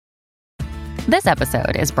This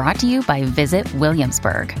episode is brought to you by Visit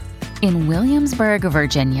Williamsburg. In Williamsburg,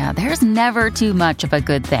 Virginia, there's never too much of a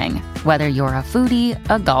good thing. Whether you're a foodie,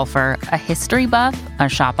 a golfer, a history buff, a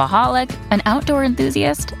shopaholic, an outdoor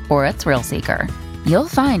enthusiast, or a thrill seeker, you'll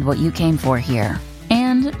find what you came for here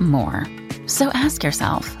and more. So ask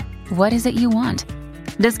yourself, what is it you want?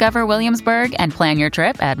 Discover Williamsburg and plan your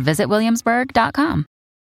trip at visitwilliamsburg.com.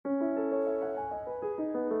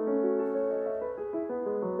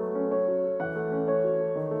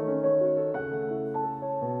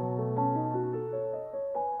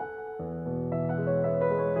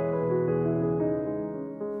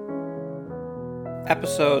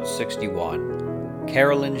 Episode 61,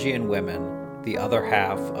 Carolingian Women, the Other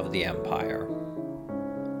Half of the Empire.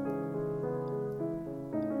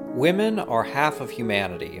 Women are half of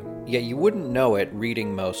humanity, yet you wouldn't know it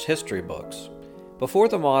reading most history books. Before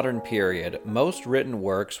the modern period, most written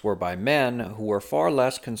works were by men who were far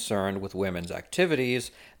less concerned with women's activities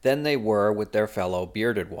than they were with their fellow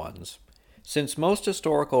bearded ones. Since most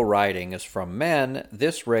historical writing is from men,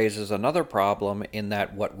 this raises another problem in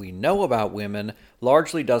that what we know about women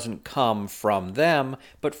largely doesn't come from them,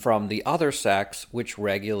 but from the other sex, which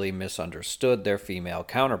regularly misunderstood their female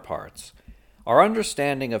counterparts. Our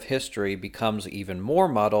understanding of history becomes even more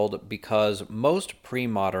muddled because most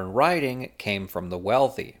pre-modern writing came from the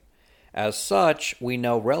wealthy. As such, we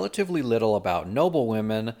know relatively little about noble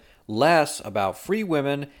women, less about free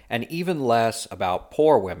women, and even less about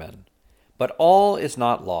poor women. But all is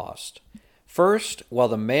not lost. First, while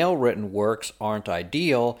the male written works aren't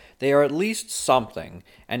ideal, they are at least something,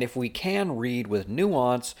 and if we can read with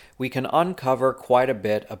nuance, we can uncover quite a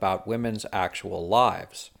bit about women's actual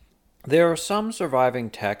lives. There are some surviving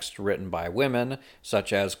texts written by women,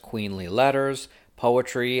 such as queenly letters,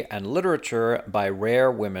 poetry, and literature by rare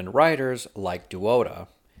women writers like Duoda.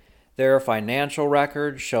 There are financial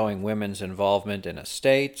records showing women's involvement in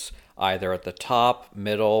estates, either at the top,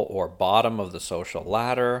 middle, or bottom of the social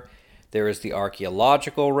ladder. There is the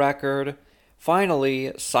archaeological record.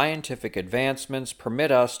 Finally, scientific advancements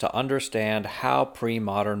permit us to understand how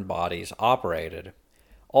pre-modern bodies operated.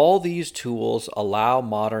 All these tools allow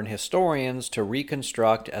modern historians to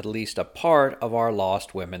reconstruct at least a part of our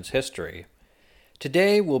lost women's history.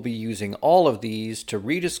 Today, we'll be using all of these to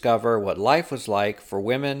rediscover what life was like for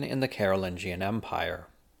women in the Carolingian Empire.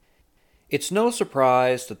 It's no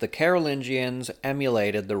surprise that the Carolingians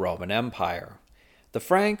emulated the Roman Empire. The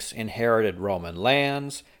Franks inherited Roman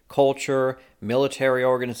lands, culture, military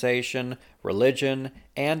organization, religion,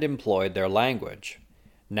 and employed their language.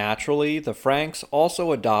 Naturally, the Franks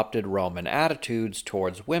also adopted Roman attitudes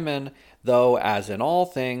towards women, though, as in all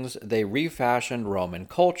things, they refashioned Roman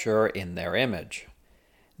culture in their image.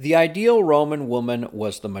 The ideal Roman woman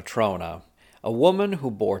was the matrona, a woman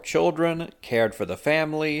who bore children, cared for the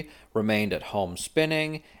family, remained at home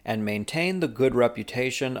spinning, and maintained the good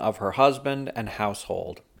reputation of her husband and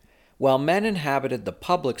household. While men inhabited the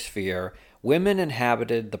public sphere, women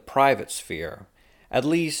inhabited the private sphere. At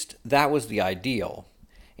least, that was the ideal.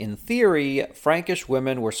 In theory, Frankish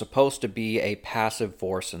women were supposed to be a passive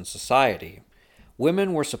force in society.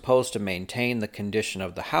 Women were supposed to maintain the condition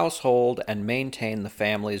of the household and maintain the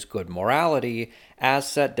family's good morality as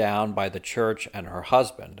set down by the church and her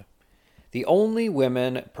husband. The only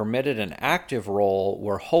women permitted an active role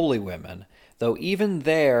were holy women, though even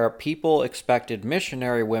there people expected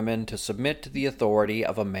missionary women to submit to the authority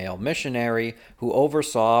of a male missionary who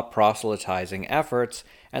oversaw proselytizing efforts,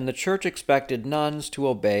 and the church expected nuns to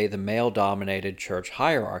obey the male-dominated church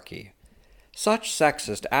hierarchy. Such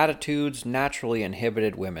sexist attitudes naturally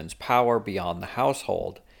inhibited women's power beyond the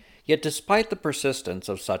household. Yet despite the persistence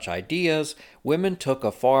of such ideas, women took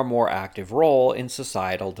a far more active role in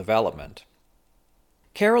societal development.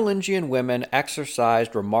 Carolingian women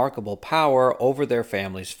exercised remarkable power over their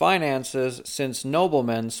families' finances since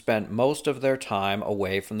noblemen spent most of their time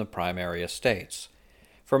away from the primary estates.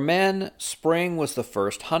 For men, spring was the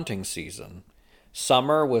first hunting season.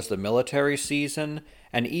 Summer was the military season,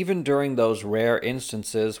 and even during those rare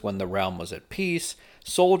instances when the realm was at peace,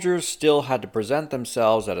 soldiers still had to present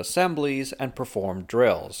themselves at assemblies and perform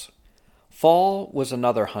drills. Fall was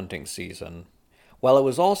another hunting season. While it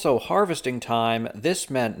was also harvesting time, this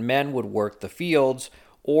meant men would work the fields,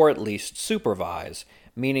 or at least supervise,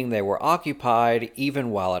 meaning they were occupied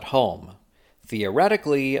even while at home.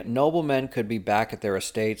 Theoretically, noblemen could be back at their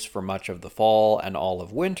estates for much of the fall and all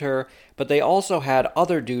of winter, but they also had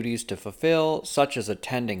other duties to fulfill, such as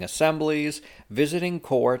attending assemblies, visiting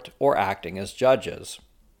court, or acting as judges.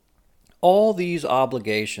 All these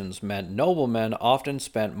obligations meant noblemen often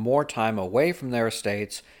spent more time away from their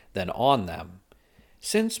estates than on them.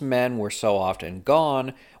 Since men were so often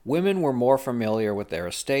gone, women were more familiar with their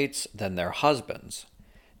estates than their husbands.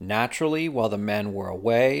 Naturally, while the men were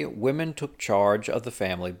away, women took charge of the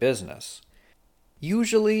family business.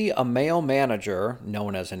 Usually, a male manager,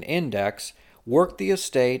 known as an index, worked the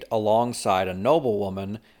estate alongside a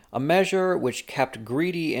noblewoman, a measure which kept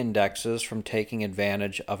greedy indexes from taking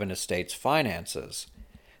advantage of an estate's finances.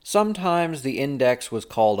 Sometimes the index was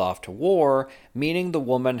called off to war, meaning the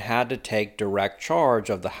woman had to take direct charge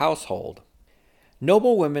of the household.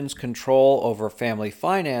 Noblewomen's control over family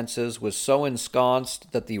finances was so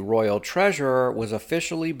ensconced that the royal treasurer was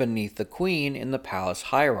officially beneath the queen in the palace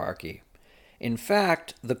hierarchy. In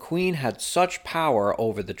fact, the queen had such power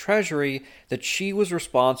over the treasury that she was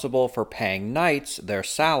responsible for paying knights their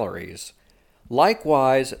salaries.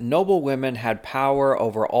 Likewise, noblewomen had power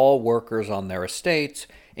over all workers on their estates,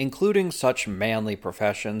 including such manly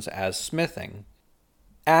professions as smithing.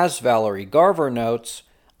 As Valerie Garver notes,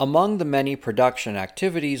 among the many production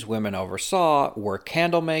activities women oversaw were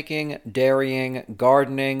candlemaking, dairying,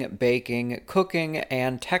 gardening, baking, cooking,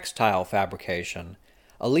 and textile fabrication.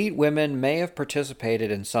 Elite women may have participated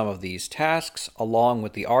in some of these tasks, along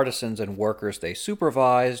with the artisans and workers they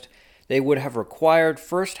supervised. They would have required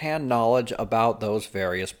first-hand knowledge about those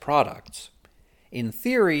various products. In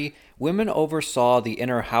theory, women oversaw the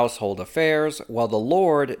inner household affairs, while the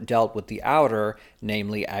lord dealt with the outer,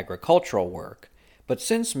 namely agricultural work. But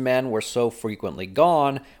since men were so frequently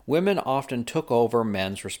gone, women often took over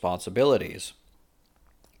men's responsibilities.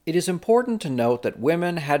 It is important to note that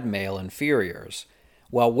women had male inferiors.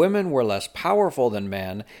 While women were less powerful than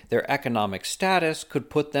men, their economic status could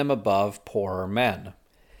put them above poorer men.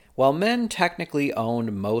 While men technically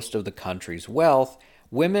owned most of the country's wealth,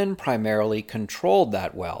 women primarily controlled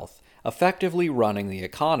that wealth, effectively running the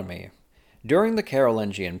economy. During the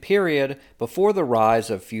Carolingian period, before the rise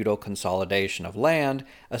of feudal consolidation of land,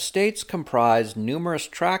 estates comprised numerous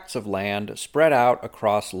tracts of land spread out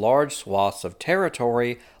across large swaths of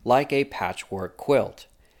territory like a patchwork quilt.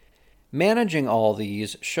 Managing all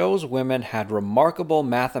these shows women had remarkable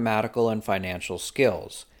mathematical and financial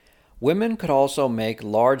skills. Women could also make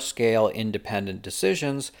large-scale independent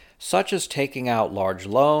decisions, such as taking out large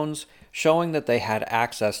loans, showing that they had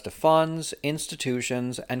access to funds,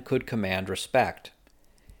 institutions, and could command respect.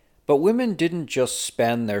 But women didn't just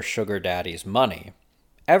spend their sugar daddy's money.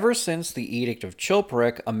 Ever since the Edict of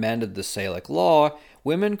Chilperic amended the Salic law,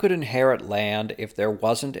 women could inherit land if there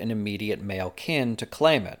wasn't an immediate male kin to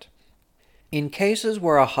claim it. In cases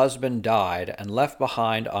where a husband died and left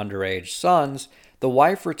behind underage sons, the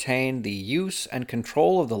wife retained the use and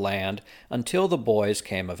control of the land until the boys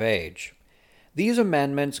came of age. These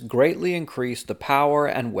amendments greatly increased the power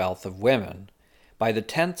and wealth of women. By the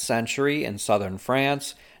 10th century in southern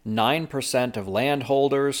France, 9% of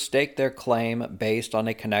landholders staked their claim based on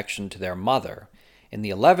a connection to their mother. In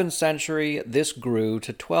the 11th century, this grew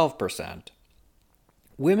to 12%.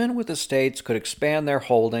 Women with estates could expand their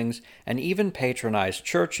holdings and even patronize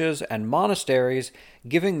churches and monasteries,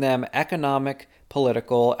 giving them economic,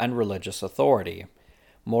 political, and religious authority.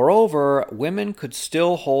 Moreover, women could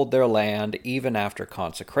still hold their land even after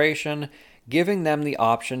consecration, giving them the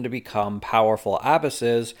option to become powerful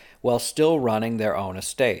abbesses while still running their own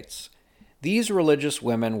estates. These religious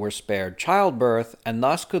women were spared childbirth and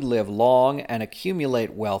thus could live long and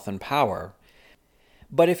accumulate wealth and power.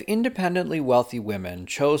 But if independently wealthy women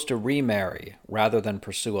chose to remarry rather than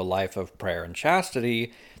pursue a life of prayer and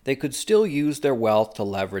chastity, they could still use their wealth to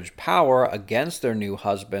leverage power against their new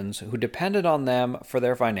husbands who depended on them for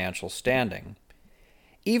their financial standing.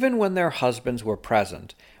 Even when their husbands were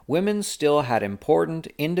present, women still had important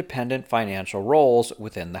independent financial roles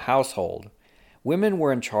within the household. Women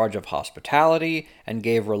were in charge of hospitality and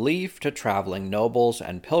gave relief to traveling nobles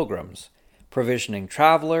and pilgrims. Provisioning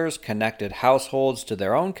travelers connected households to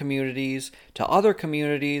their own communities, to other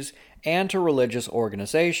communities, and to religious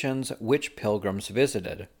organizations which pilgrims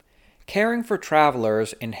visited. Caring for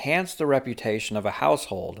travelers enhanced the reputation of a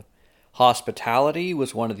household. Hospitality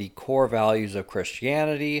was one of the core values of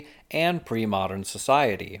Christianity and pre-modern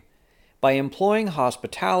society. By employing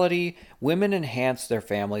hospitality, women enhanced their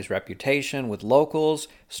family's reputation with locals,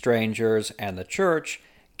 strangers, and the church,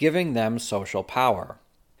 giving them social power.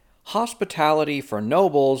 Hospitality for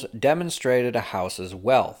nobles demonstrated a house's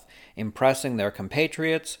wealth, impressing their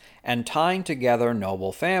compatriots and tying together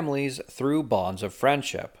noble families through bonds of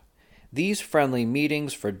friendship. These friendly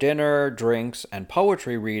meetings for dinner, drinks, and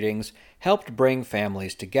poetry readings helped bring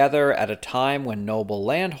families together at a time when noble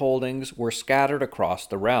landholdings were scattered across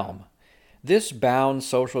the realm. This bound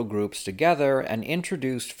social groups together and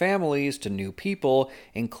introduced families to new people,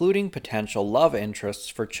 including potential love interests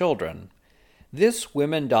for children. This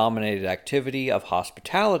women-dominated activity of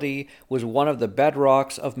hospitality was one of the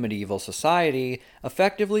bedrocks of medieval society,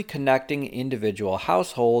 effectively connecting individual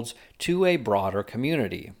households to a broader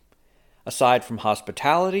community. Aside from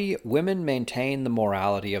hospitality, women maintained the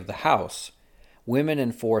morality of the house. Women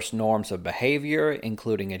enforced norms of behavior,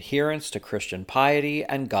 including adherence to Christian piety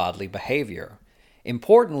and godly behavior.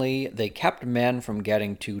 Importantly, they kept men from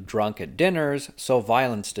getting too drunk at dinners so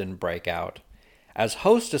violence didn't break out. As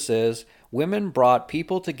hostesses, women brought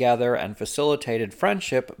people together and facilitated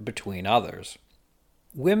friendship between others.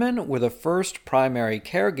 Women were the first primary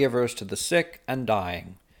caregivers to the sick and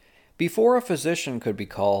dying. Before a physician could be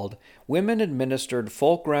called, women administered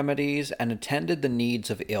folk remedies and attended the needs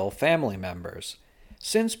of ill family members.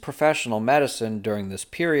 Since professional medicine during this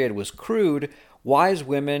period was crude, wise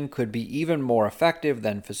women could be even more effective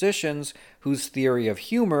than physicians whose theory of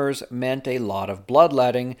humors meant a lot of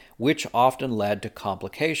bloodletting, which often led to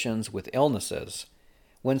complications with illnesses.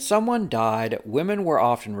 When someone died, women were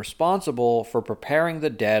often responsible for preparing the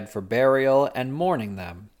dead for burial and mourning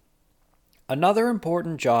them. Another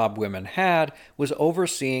important job women had was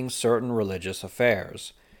overseeing certain religious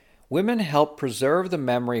affairs. Women helped preserve the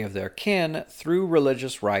memory of their kin through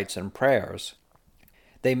religious rites and prayers.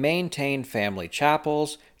 They maintained family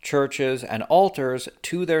chapels, churches, and altars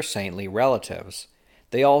to their saintly relatives.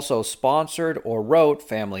 They also sponsored or wrote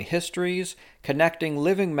family histories, connecting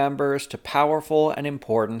living members to powerful and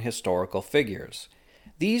important historical figures.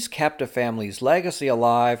 These kept a family's legacy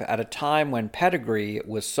alive at a time when pedigree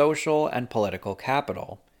was social and political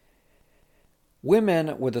capital.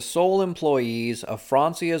 Women were the sole employees of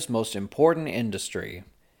Francia's most important industry,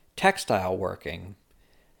 textile working.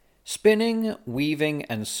 Spinning, weaving,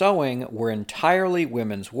 and sewing were entirely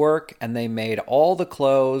women's work, and they made all the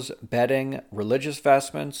clothes, bedding, religious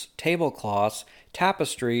vestments, tablecloths,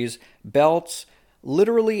 tapestries, belts,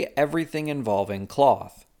 literally everything involving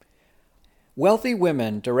cloth. Wealthy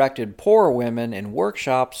women directed poorer women in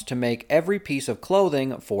workshops to make every piece of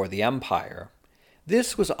clothing for the empire.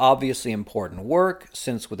 This was obviously important work,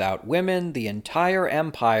 since without women, the entire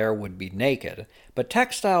empire would be naked, but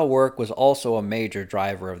textile work was also a major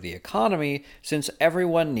driver of the economy, since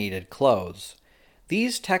everyone needed clothes.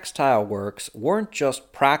 These textile works weren't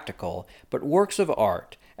just practical, but works of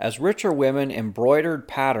art, as richer women embroidered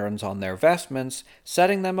patterns on their vestments,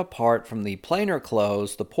 setting them apart from the plainer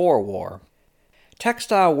clothes the poor wore.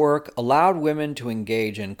 Textile work allowed women to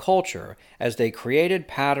engage in culture as they created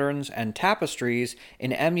patterns and tapestries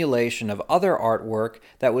in emulation of other artwork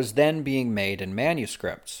that was then being made in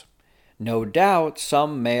manuscripts. No doubt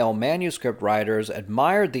some male manuscript writers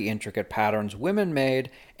admired the intricate patterns women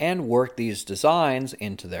made and worked these designs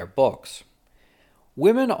into their books.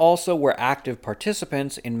 Women also were active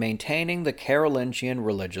participants in maintaining the Carolingian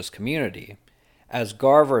religious community. As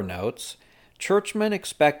Garver notes, churchmen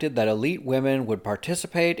expected that elite women would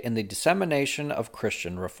participate in the dissemination of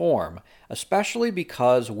Christian reform, especially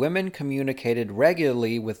because women communicated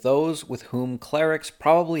regularly with those with whom clerics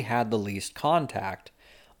probably had the least contact: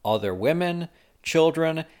 other women,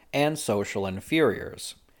 children, and social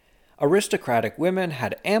inferiors. Aristocratic women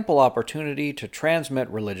had ample opportunity to transmit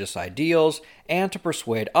religious ideals and to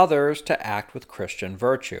persuade others to act with Christian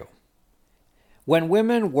virtue. When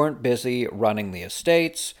women weren't busy running the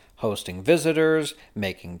estates, hosting visitors,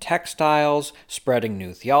 making textiles, spreading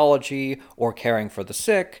new theology, or caring for the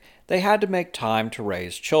sick, they had to make time to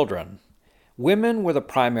raise children. Women were the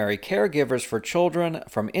primary caregivers for children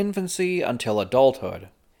from infancy until adulthood.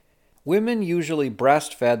 Women usually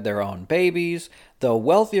breastfed their own babies, though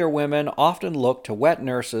wealthier women often looked to wet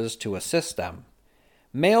nurses to assist them.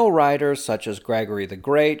 Male writers such as Gregory the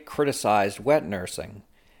Great criticized wet nursing.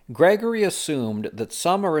 Gregory assumed that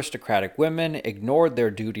some aristocratic women ignored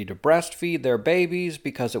their duty to breastfeed their babies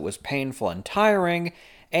because it was painful and tiring,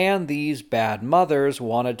 and these bad mothers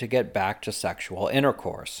wanted to get back to sexual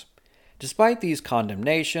intercourse. Despite these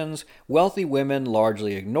condemnations, wealthy women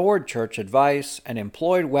largely ignored church advice and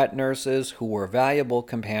employed wet nurses who were valuable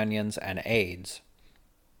companions and aides.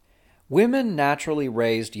 Women naturally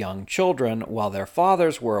raised young children while their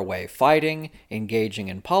fathers were away fighting, engaging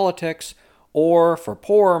in politics, or, for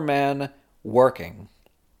poorer men, working.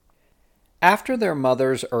 After their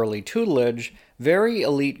mother's early tutelage, very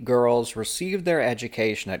elite girls received their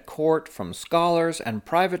education at court from scholars and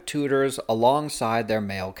private tutors alongside their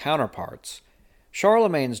male counterparts.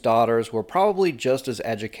 Charlemagne's daughters were probably just as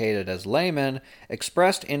educated as laymen,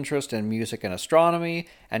 expressed interest in music and astronomy,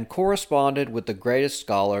 and corresponded with the greatest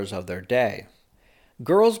scholars of their day.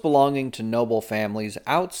 Girls belonging to noble families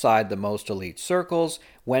outside the most elite circles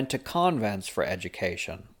went to convents for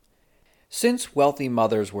education. Since wealthy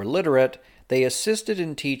mothers were literate, they assisted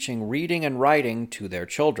in teaching reading and writing to their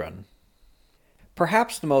children.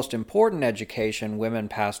 Perhaps the most important education women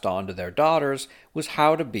passed on to their daughters was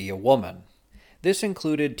how to be a woman. This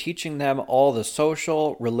included teaching them all the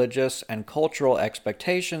social, religious, and cultural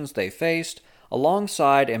expectations they faced,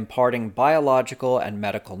 alongside imparting biological and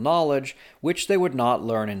medical knowledge which they would not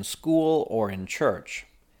learn in school or in church.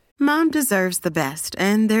 Mom deserves the best,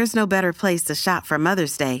 and there's no better place to shop for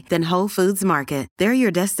Mother's Day than Whole Foods Market. They're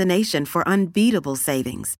your destination for unbeatable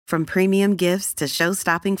savings, from premium gifts to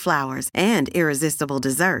show-stopping flowers and irresistible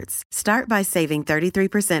desserts. Start by saving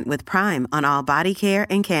 33% with Prime on all body care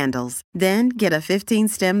and candles. Then get a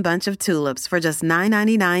 15-stem bunch of tulips for just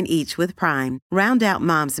 $9.99 each with Prime. Round out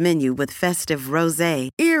Mom's menu with festive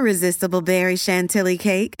rosé, irresistible berry chantilly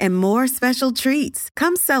cake, and more special treats.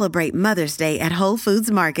 Come celebrate Mother's Day at Whole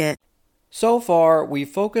Foods Market. So far, we've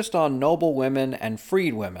focused on noble women and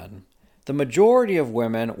freed women. The majority of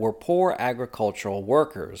women were poor agricultural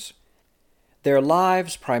workers. Their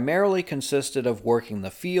lives primarily consisted of working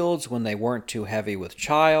the fields when they weren't too heavy with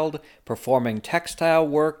child, performing textile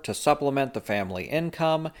work to supplement the family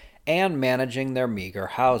income, and managing their meager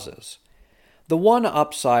houses. The one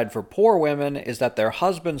upside for poor women is that their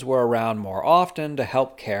husbands were around more often to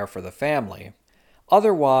help care for the family.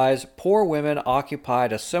 Otherwise, poor women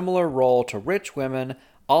occupied a similar role to rich women,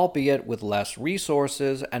 albeit with less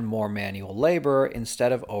resources and more manual labor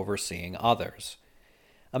instead of overseeing others.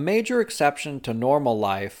 A major exception to normal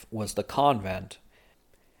life was the convent.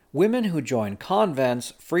 Women who joined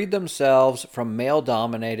convents freed themselves from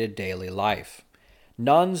male-dominated daily life.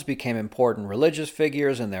 Nuns became important religious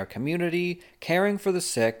figures in their community, caring for the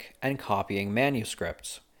sick and copying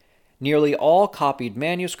manuscripts. Nearly all copied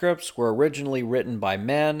manuscripts were originally written by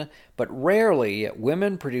men, but rarely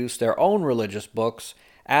women produced their own religious books,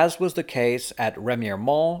 as was the case at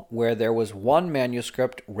Remiremont, where there was one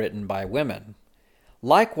manuscript written by women.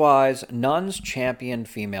 Likewise, nuns championed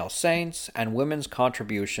female saints and women's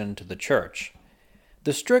contribution to the church.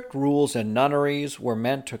 The strict rules in nunneries were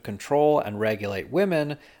meant to control and regulate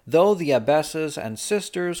women, though the abbesses and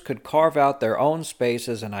sisters could carve out their own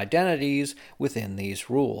spaces and identities within these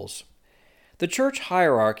rules. The church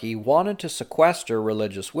hierarchy wanted to sequester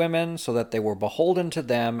religious women so that they were beholden to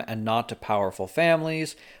them and not to powerful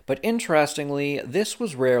families, but interestingly, this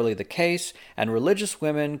was rarely the case, and religious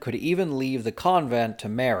women could even leave the convent to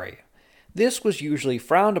marry. This was usually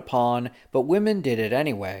frowned upon, but women did it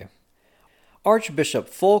anyway. Archbishop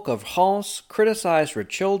Fulk of Reims criticized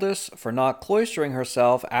Rochildis for not cloistering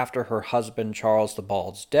herself after her husband Charles the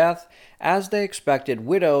Bald's death, as they expected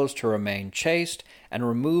widows to remain chaste and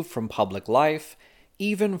removed from public life,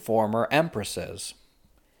 even former empresses.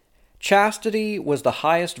 Chastity was the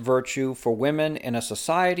highest virtue for women in a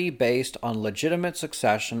society based on legitimate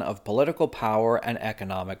succession of political power and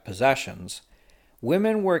economic possessions.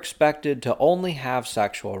 Women were expected to only have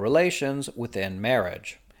sexual relations within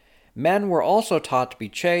marriage. Men were also taught to be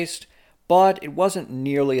chaste, but it wasn't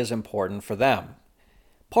nearly as important for them.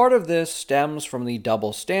 Part of this stems from the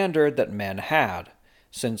double standard that men had.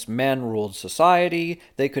 Since men ruled society,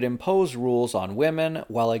 they could impose rules on women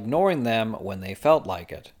while ignoring them when they felt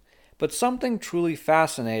like it. But something truly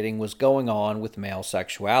fascinating was going on with male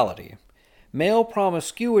sexuality. Male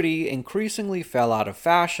promiscuity increasingly fell out of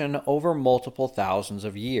fashion over multiple thousands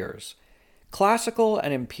of years. Classical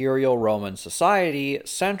and imperial Roman society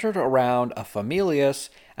centered around a familius,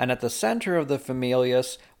 and at the center of the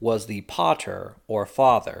familius was the pater, or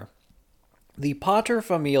father. The pater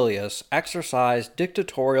familias exercised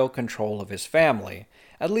dictatorial control of his family,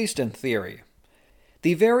 at least in theory.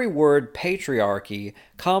 The very word patriarchy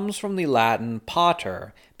comes from the Latin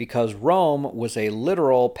pater, because Rome was a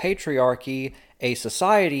literal patriarchy, a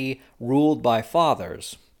society ruled by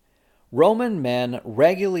fathers. Roman men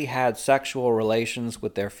regularly had sexual relations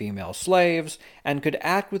with their female slaves and could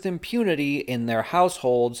act with impunity in their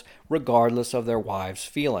households regardless of their wives'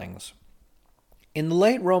 feelings. In the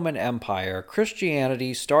late Roman Empire,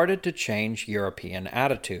 Christianity started to change European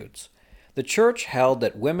attitudes. The Church held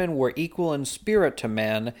that women were equal in spirit to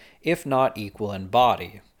men, if not equal in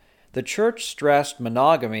body. The Church stressed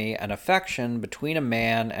monogamy and affection between a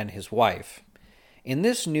man and his wife. In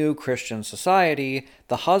this new Christian society,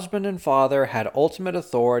 the husband and father had ultimate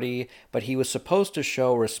authority, but he was supposed to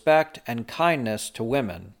show respect and kindness to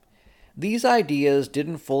women. These ideas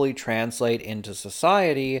didn't fully translate into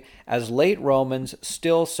society, as late Romans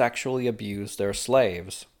still sexually abused their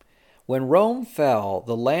slaves. When Rome fell,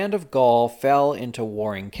 the land of Gaul fell into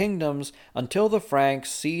warring kingdoms until the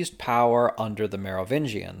Franks seized power under the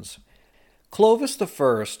Merovingians. Clovis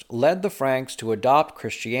I led the Franks to adopt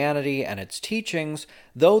Christianity and its teachings,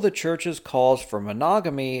 though the Church's calls for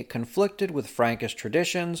monogamy conflicted with Frankish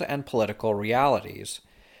traditions and political realities.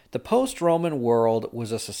 The post-Roman world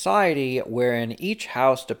was a society wherein each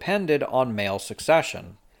house depended on male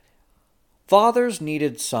succession. Fathers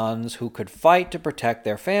needed sons who could fight to protect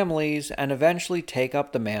their families and eventually take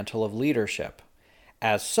up the mantle of leadership.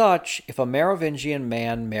 As such, if a Merovingian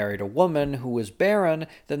man married a woman who was barren,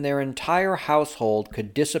 then their entire household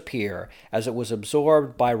could disappear as it was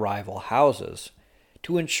absorbed by rival houses.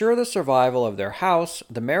 To ensure the survival of their house,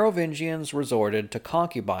 the Merovingians resorted to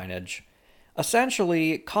concubinage.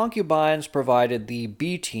 Essentially, concubines provided the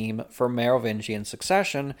B team for Merovingian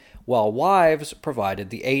succession, while wives provided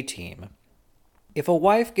the A team. If a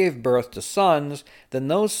wife gave birth to sons, then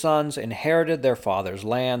those sons inherited their father's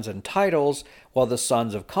lands and titles, while the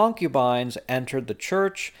sons of concubines entered the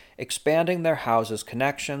church, expanding their house's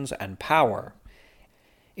connections and power.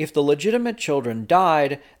 If the legitimate children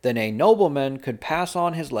died, then a nobleman could pass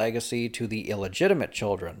on his legacy to the illegitimate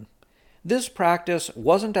children. This practice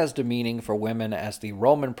wasn't as demeaning for women as the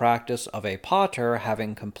Roman practice of a pater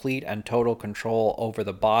having complete and total control over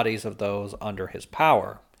the bodies of those under his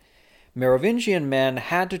power. Merovingian men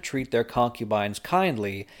had to treat their concubines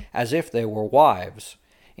kindly, as if they were wives.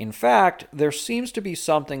 In fact, there seems to be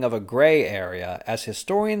something of a gray area, as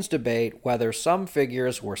historians debate whether some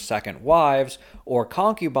figures were second wives or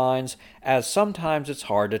concubines, as sometimes it's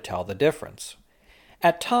hard to tell the difference.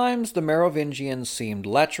 At times, the Merovingians seemed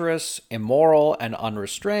lecherous, immoral, and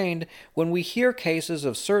unrestrained when we hear cases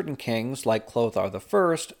of certain kings, like Clothar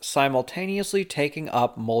I, simultaneously taking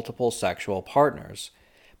up multiple sexual partners.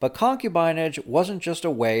 But concubinage wasn't just a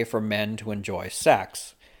way for men to enjoy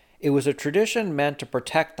sex. It was a tradition meant to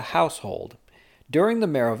protect the household. During the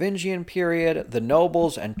Merovingian period, the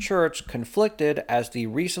nobles and church conflicted as the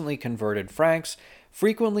recently converted Franks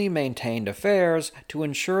frequently maintained affairs to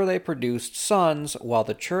ensure they produced sons, while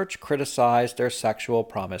the church criticized their sexual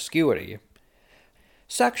promiscuity.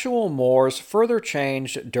 Sexual mores further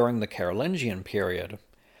changed during the Carolingian period.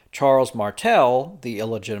 Charles Martel, the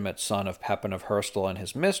illegitimate son of Pepin of Herstal and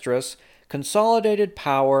his mistress, consolidated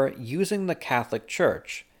power using the Catholic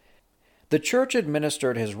Church. The Church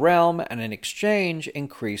administered his realm and in exchange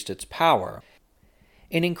increased its power.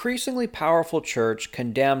 An increasingly powerful church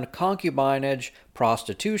condemned concubinage,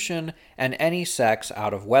 prostitution, and any sex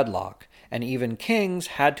out of wedlock, and even kings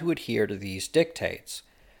had to adhere to these dictates.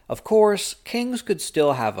 Of course, kings could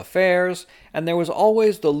still have affairs, and there was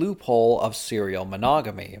always the loophole of serial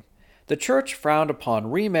monogamy. The church frowned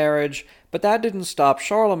upon remarriage, but that didn't stop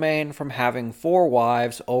Charlemagne from having 4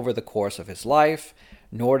 wives over the course of his life,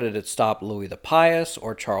 nor did it stop Louis the Pious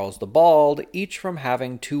or Charles the Bald, each from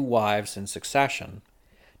having 2 wives in succession.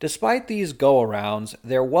 Despite these go-arounds,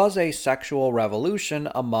 there was a sexual revolution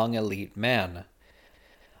among elite men.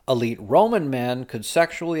 Elite Roman men could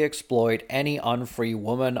sexually exploit any unfree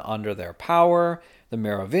woman under their power. The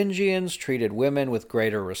Merovingians treated women with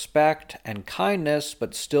greater respect and kindness,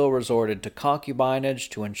 but still resorted to concubinage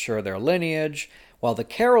to ensure their lineage, while the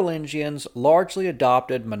Carolingians largely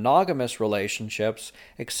adopted monogamous relationships,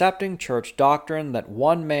 accepting church doctrine that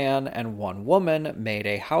one man and one woman made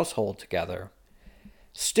a household together.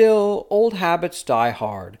 Still, old habits die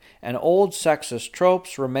hard, and old sexist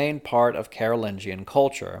tropes remain part of Carolingian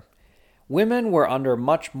culture. Women were under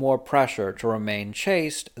much more pressure to remain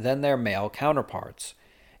chaste than their male counterparts.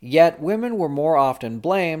 Yet women were more often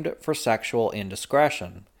blamed for sexual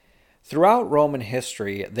indiscretion. Throughout Roman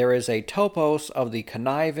history, there is a topos of the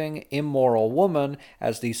conniving, immoral woman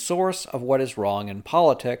as the source of what is wrong in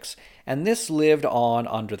politics, and this lived on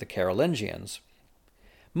under the Carolingians.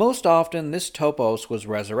 Most often, this topos was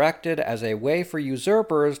resurrected as a way for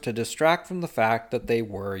usurpers to distract from the fact that they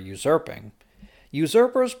were usurping.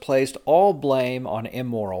 Usurpers placed all blame on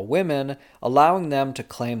immoral women, allowing them to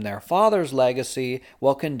claim their father's legacy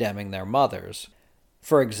while condemning their mothers.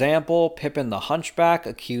 For example, Pippin the Hunchback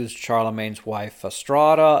accused Charlemagne's wife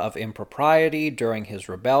Fastrada of impropriety during his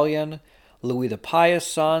rebellion. Louis the Pious'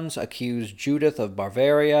 sons accused Judith of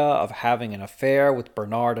Bavaria of having an affair with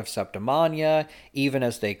Bernard of Septimania, even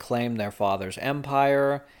as they claimed their father's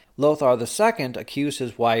empire. Lothar II accused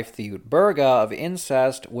his wife Theutberga of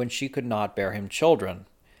incest when she could not bear him children.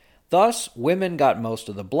 Thus, women got most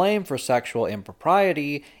of the blame for sexual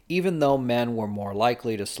impropriety, even though men were more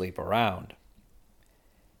likely to sleep around.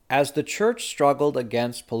 As the church struggled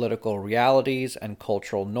against political realities and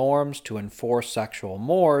cultural norms to enforce sexual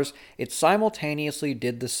mores, it simultaneously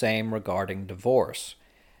did the same regarding divorce.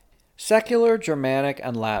 Secular Germanic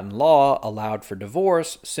and Latin law allowed for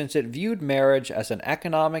divorce since it viewed marriage as an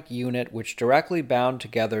economic unit which directly bound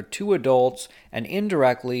together two adults and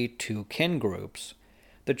indirectly two kin groups.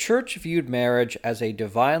 The Church viewed marriage as a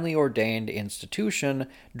divinely ordained institution,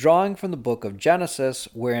 drawing from the book of Genesis,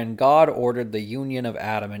 wherein God ordered the union of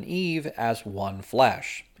Adam and Eve as one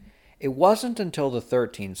flesh. It wasn't until the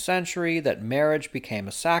 13th century that marriage became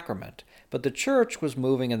a sacrament, but the Church was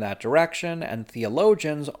moving in that direction, and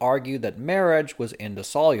theologians argued that marriage was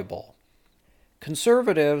indissoluble.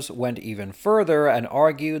 Conservatives went even further and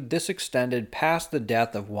argued this extended past the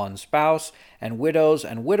death of one spouse, and widows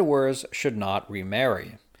and widowers should not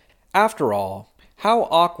remarry. After all, how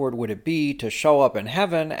awkward would it be to show up in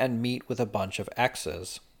heaven and meet with a bunch of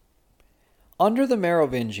exes? Under the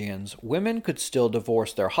Merovingians, women could still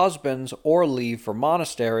divorce their husbands or leave for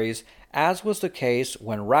monasteries, as was the case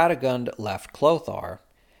when Radegund left Clothar.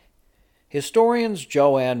 Historians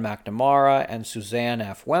Joanne McNamara and Suzanne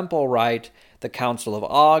F. Wemple write, the Council of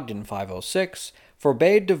Agde in 506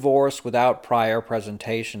 forbade divorce without prior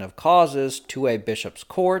presentation of causes to a bishop's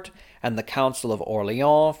court, and the Council of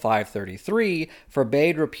Orleans 533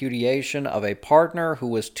 forbade repudiation of a partner who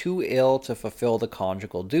was too ill to fulfill the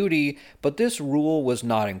conjugal duty, but this rule was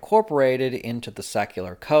not incorporated into the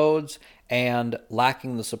secular codes, and,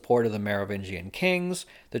 lacking the support of the Merovingian kings,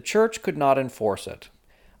 the Church could not enforce it.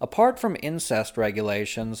 Apart from incest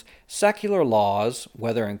regulations, secular laws,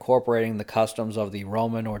 whether incorporating the customs of the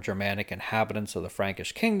Roman or Germanic inhabitants of the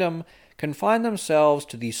Frankish kingdom, confined themselves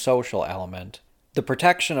to the social element, the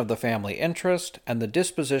protection of the family interest, and the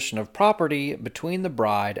disposition of property between the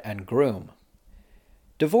bride and groom.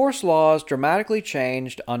 Divorce laws dramatically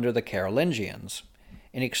changed under the Carolingians.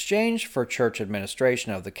 In exchange for church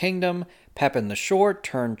administration of the kingdom, Pepin the Short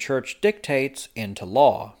turned church dictates into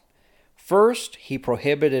law. First, he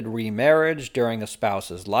prohibited remarriage during a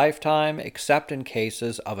spouse's lifetime except in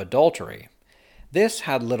cases of adultery. This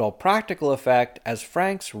had little practical effect as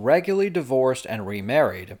Franks regularly divorced and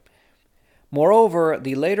remarried. Moreover,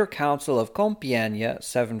 the later Council of Compiègne,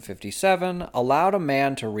 757, allowed a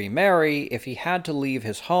man to remarry if he had to leave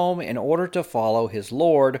his home in order to follow his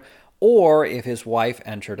lord, or if his wife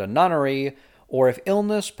entered a nunnery, or if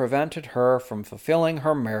illness prevented her from fulfilling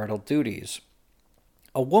her marital duties.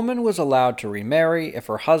 A woman was allowed to remarry if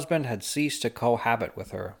her husband had ceased to cohabit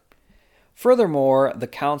with her. Furthermore, the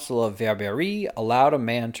Council of Verberie allowed a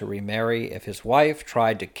man to remarry if his wife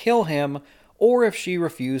tried to kill him or if she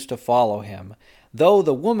refused to follow him, though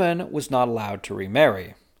the woman was not allowed to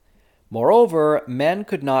remarry. Moreover, men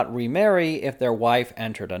could not remarry if their wife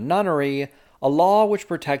entered a nunnery, a law which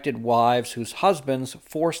protected wives whose husbands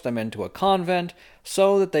forced them into a convent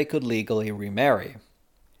so that they could legally remarry.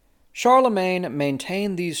 Charlemagne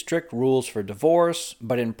maintained these strict rules for divorce,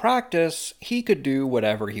 but in practice, he could do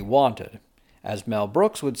whatever he wanted. As Mel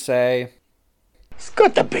Brooks would say, "It's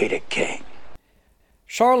good to be the king."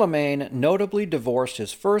 Charlemagne notably divorced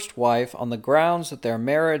his first wife on the grounds that their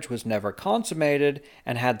marriage was never consummated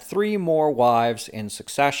and had 3 more wives in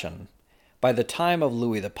succession. By the time of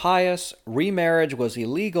Louis the Pious, remarriage was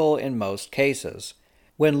illegal in most cases.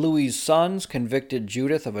 When Louis's sons convicted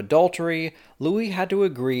Judith of adultery, Louis had to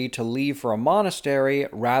agree to leave for a monastery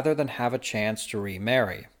rather than have a chance to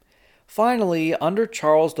remarry. Finally, under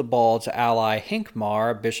Charles the Bald's ally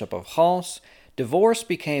Hincmar, Bishop of Reims, divorce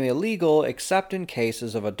became illegal except in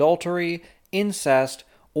cases of adultery, incest,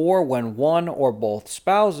 or when one or both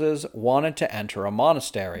spouses wanted to enter a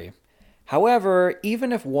monastery. However,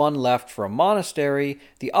 even if one left for a monastery,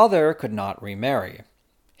 the other could not remarry.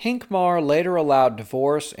 Hincmar later allowed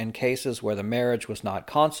divorce in cases where the marriage was not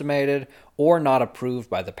consummated or not approved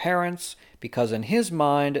by the parents, because in his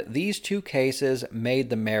mind these 2 cases made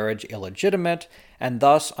the marriage illegitimate, and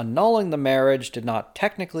thus annulling the marriage did not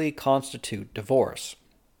technically constitute divorce.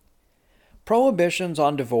 Prohibitions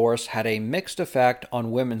on divorce had a mixed effect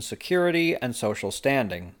on women's security and social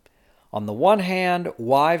standing. On the one hand,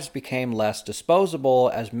 wives became less disposable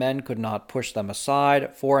as men could not push them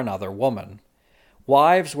aside for another woman.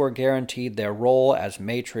 Wives were guaranteed their role as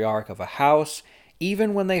matriarch of a house,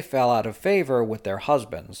 even when they fell out of favor with their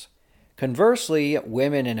husbands. Conversely,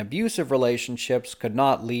 women in abusive relationships could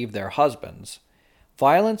not leave their husbands.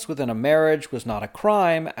 Violence within a marriage was not a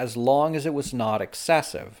crime as long as it was not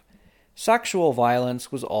excessive. Sexual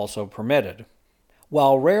violence was also permitted.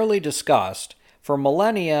 While rarely discussed, for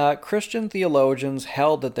millennia, Christian theologians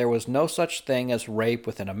held that there was no such thing as rape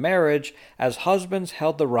within a marriage, as husbands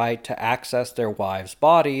held the right to access their wives'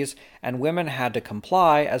 bodies, and women had to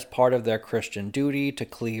comply as part of their Christian duty to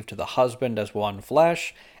cleave to the husband as one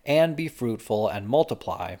flesh, and be fruitful and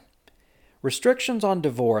multiply. Restrictions on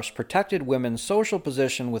divorce protected women's social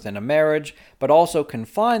position within a marriage, but also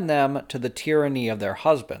confined them to the tyranny of their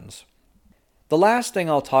husbands. The last thing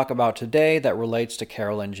I'll talk about today that relates to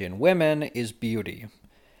Carolingian women is beauty.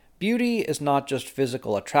 Beauty is not just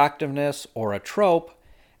physical attractiveness or a trope.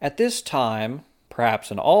 At this time, perhaps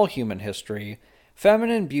in all human history,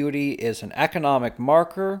 feminine beauty is an economic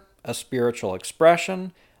marker, a spiritual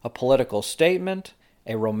expression, a political statement,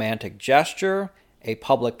 a romantic gesture, a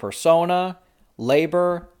public persona,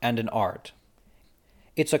 labor, and an art.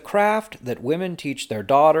 It's a craft that women teach their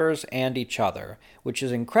daughters and each other, which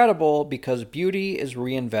is incredible because beauty is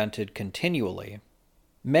reinvented continually.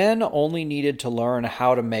 Men only needed to learn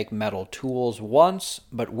how to make metal tools once,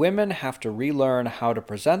 but women have to relearn how to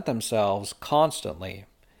present themselves constantly.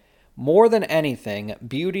 More than anything,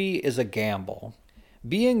 beauty is a gamble.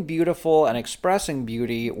 Being beautiful and expressing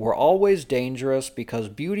beauty were always dangerous because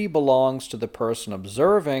beauty belongs to the person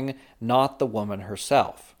observing, not the woman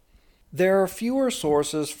herself. There are fewer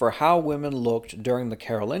sources for how women looked during the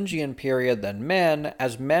Carolingian period than men,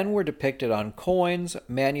 as men were depicted on coins,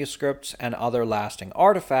 manuscripts, and other lasting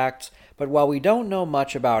artifacts, but while we don't know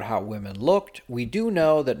much about how women looked, we do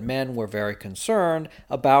know that men were very concerned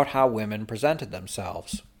about how women presented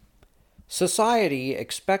themselves. Society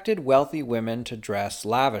expected wealthy women to dress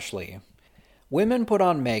lavishly. Women put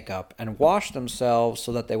on makeup and washed themselves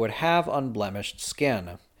so that they would have unblemished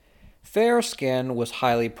skin. Fair skin was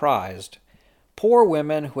highly prized. Poor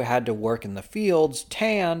women who had to work in the fields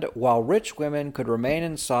tanned, while rich women could remain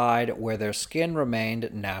inside where their skin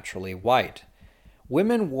remained naturally white.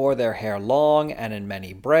 Women wore their hair long and in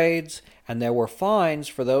many braids, and there were fines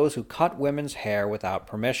for those who cut women's hair without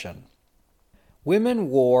permission. Women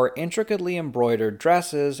wore intricately embroidered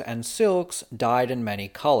dresses and silks dyed in many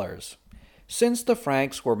colors. Since the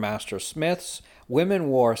Franks were master smiths, women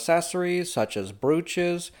wore accessories such as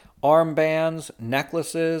brooches, armbands,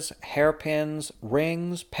 necklaces, hairpins,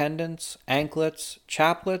 rings, pendants, anklets,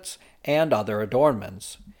 chaplets, and other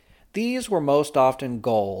adornments. These were most often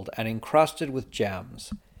gold and encrusted with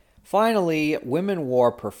gems. Finally, women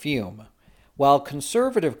wore perfume. While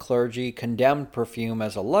conservative clergy condemned perfume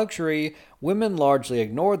as a luxury, women largely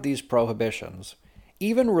ignored these prohibitions.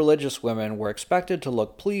 Even religious women were expected to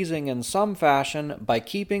look pleasing in some fashion by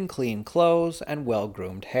keeping clean clothes and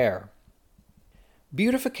well-groomed hair.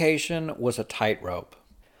 Beautification was a tightrope.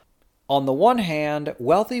 On the one hand,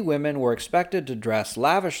 wealthy women were expected to dress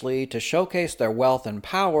lavishly to showcase their wealth and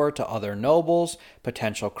power to other nobles,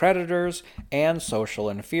 potential creditors, and social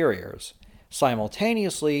inferiors.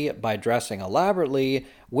 Simultaneously, by dressing elaborately,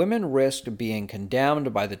 women risked being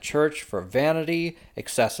condemned by the church for vanity,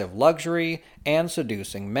 excessive luxury, and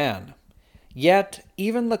seducing men. Yet,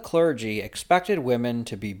 even the clergy expected women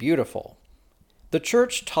to be beautiful. The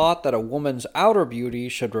church taught that a woman's outer beauty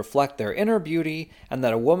should reflect their inner beauty, and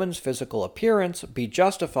that a woman's physical appearance be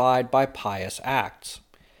justified by pious acts.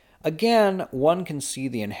 Again, one can see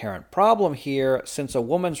the inherent problem here, since a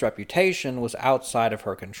woman's reputation was outside of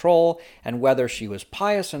her control, and whether she was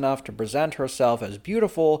pious enough to present herself as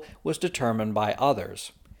beautiful was determined by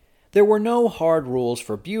others. There were no hard rules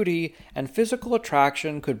for beauty, and physical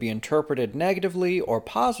attraction could be interpreted negatively or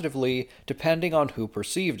positively depending on who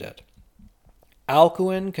perceived it.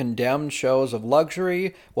 Alcuin condemned shows of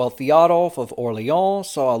luxury, while Theodulf of Orleans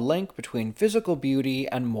saw a link between physical beauty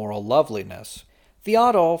and moral loveliness.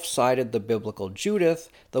 Theodulf cited the biblical Judith,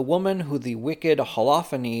 the woman who the wicked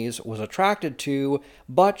Holofernes was attracted to,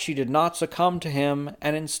 but she did not succumb to him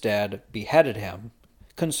and instead beheaded him.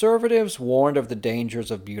 Conservatives warned of the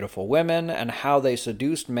dangers of beautiful women and how they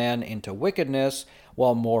seduced men into wickedness,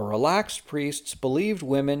 while more relaxed priests believed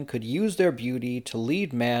women could use their beauty to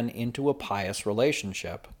lead men into a pious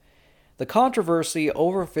relationship. The controversy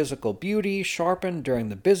over physical beauty sharpened during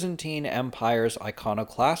the Byzantine Empire's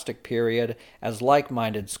iconoclastic period as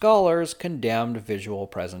like-minded scholars condemned visual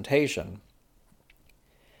presentation.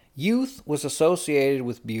 Youth was associated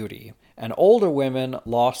with beauty, and older women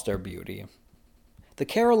lost their beauty. The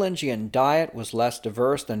Carolingian diet was less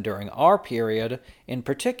diverse than during our period. In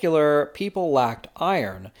particular, people lacked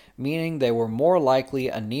iron, meaning they were more likely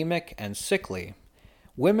anemic and sickly.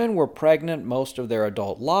 Women were pregnant most of their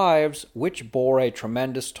adult lives, which bore a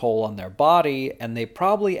tremendous toll on their body, and they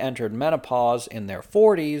probably entered menopause in their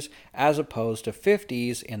 40s as opposed to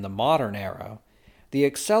 50s in the modern era. The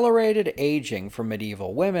accelerated aging for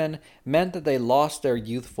medieval women meant that they lost their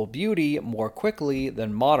youthful beauty more quickly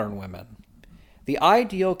than modern women. The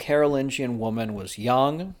ideal Carolingian woman was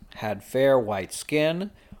young, had fair white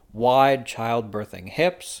skin, wide childbirthing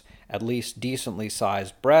hips, at least decently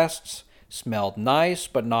sized breasts, smelled nice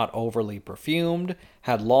but not overly perfumed,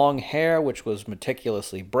 had long hair which was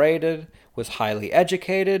meticulously braided, was highly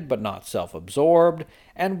educated but not self-absorbed,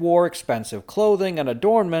 and wore expensive clothing and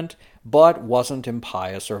adornment but wasn't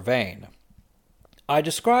impious or vain. I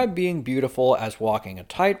describe being beautiful as walking a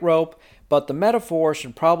tightrope, but the metaphor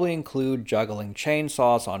should probably include juggling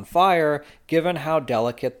chainsaws on fire, given how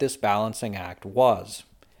delicate this balancing act was.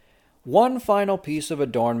 One final piece of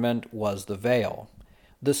adornment was the veil.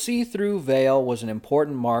 The see-through veil was an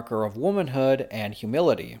important marker of womanhood and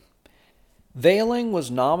humility. Veiling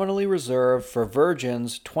was nominally reserved for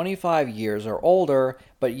virgins 25 years or older,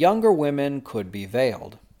 but younger women could be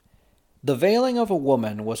veiled. The veiling of a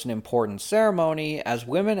woman was an important ceremony as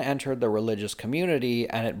women entered the religious community,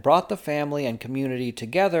 and it brought the family and community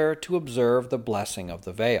together to observe the blessing of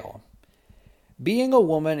the veil. Being a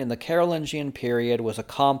woman in the Carolingian period was a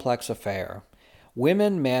complex affair.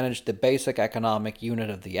 Women managed the basic economic unit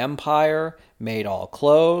of the empire, made all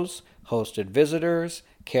clothes, hosted visitors,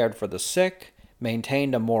 cared for the sick,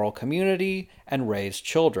 maintained a moral community, and raised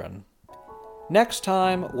children. Next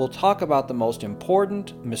time, we'll talk about the most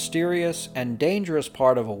important, mysterious, and dangerous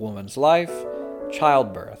part of a woman's life,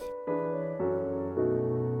 childbirth.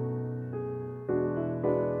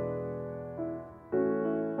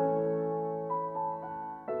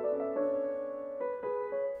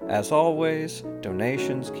 As always,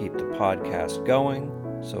 donations keep the podcast going,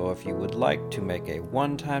 so if you would like to make a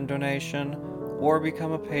one-time donation or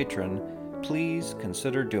become a patron, please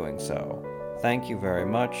consider doing so. Thank you very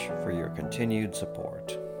much for your continued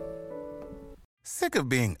support. Sick of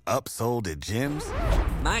being upsold at gyms?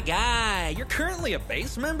 My guy, you're currently a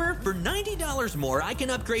base member? For $90 more, I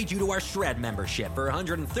can upgrade you to our Shred membership. For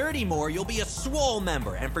 $130 more, you'll be a Swole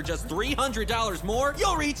member. And for just $300 more,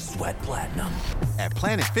 you'll reach Sweat Platinum. At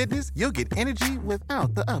Planet Fitness, you'll get energy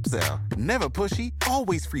without the upsell. Never pushy,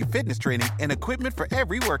 always free fitness training and equipment for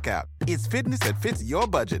every workout. It's fitness that fits your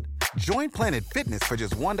budget. Join Planet Fitness for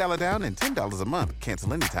just $1 down and $10 a month.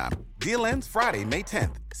 Cancel anytime. Deal ends Friday, May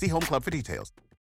 10th. See Home Club for details.